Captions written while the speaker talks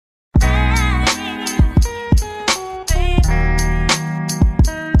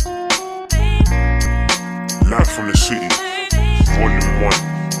from the City, Volume 1.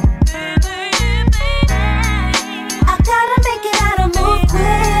 I gotta make it, I don't move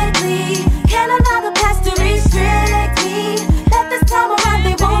quickly. Can't allow the past to restrict me. Let this time around,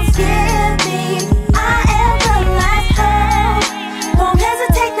 they won't skip me. I am the last hope. Won't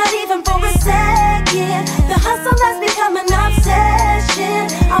hesitate, not even for a second. The hustle has become an obsession.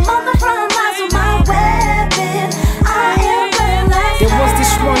 I'm on the front lines with my weapon. I am the last There was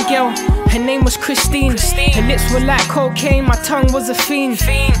this one girl, her name was Christine. Her lips were like cocaine, my tongue was a fiend.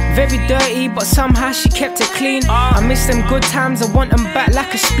 Very dirty, but somehow she kept it clean. I miss them good times, I want them back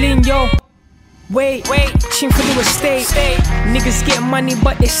like a spleen, yo. Wait, chin for the estate. Niggas getting money,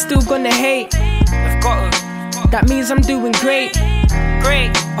 but they still gonna hate. That means I'm doing great.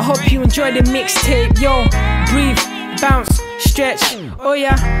 I hope you enjoy the mixtape, yo. Breathe, bounce, stretch. Oh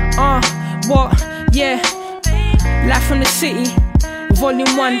yeah, what? Yeah. Life from the City,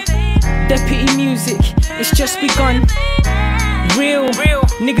 Volume 1. Deputy music, it's just begun. Real,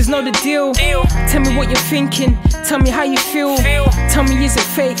 niggas know the deal. Tell me what you're thinking, tell me how you feel. Tell me is it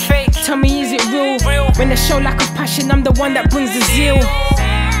fake, tell me is it real. When they show lack of passion, I'm the one that brings the zeal.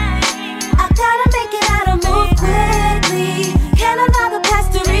 I gotta make it, I don't move quickly. Can't allow the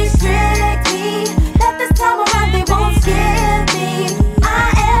past to restrict me. Let this time around, they won't skip me.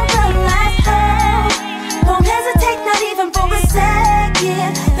 I am the last hope. Won't hesitate, not even for a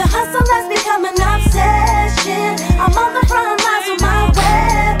second. The hustle has become an obsession. I'm on the front lines with my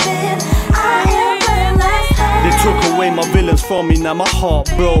weapon. I am the last hope. They took away my villains from me, now my heart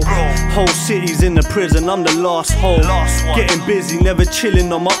broke. Whole city's in the prison, I'm the last hope. Getting busy, never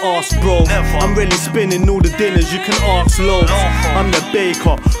chilling on my arse, bro. I'm really spinning all the dinners, you can ask loads. I'm the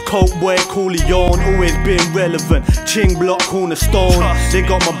baker, coke boy, Coolio, always been relevant. Ching block, cornerstone. They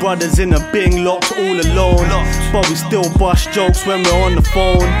got my brothers in a bing locked all alone. But we still bust jokes when we're on the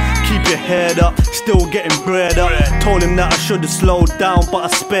phone. Keep your head up, still getting bread up. Told him that I should've slowed down, but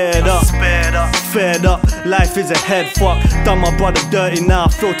I spared up. Fed up, life is a head fuck. Done my brother dirty now, I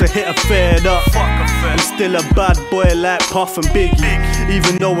feel to hit a fed up. I'm still a bad boy like Puff and Biggie.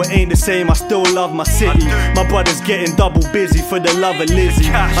 Even though it ain't the same, I still love my city. My brother's getting double busy for the love of Lizzie.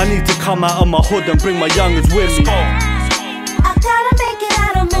 I need to come out of my hood and bring my youngers with me. I gotta make it,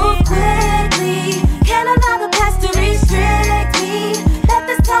 I don't move quickly. Can't allow the past to restrict me. Let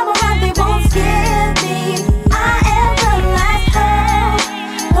this time around, they won't skip me. I am the last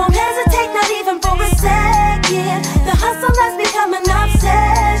hope. Won't hesitate, not even for a second. The hustle has become an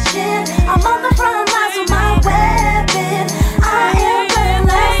obsession. I'm on the front lines with my weapon. I am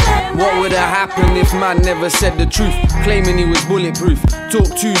the last hope. What would have happened if man never said the truth? Claiming he was bulletproof.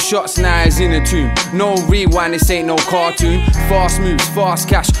 Took 2 shots, now he's in a tomb. No rewind, this ain't no cartoon. Fast moves, fast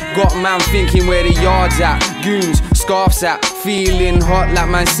cash. Got man thinking where the yard's at. Goons, scarfs at. Feeling hot like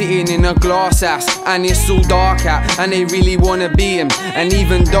man sitting in a glass house. And it's all dark out, and they really wanna be him. And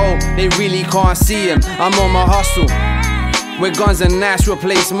even though they really can't see him, I'm on my hustle. Where guns and knives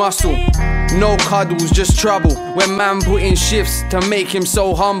replace muscle. No cuddles, just trouble. When man put in shifts to make him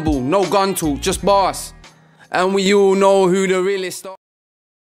so humble. No gun talk, just bars. And we all know who the realest are.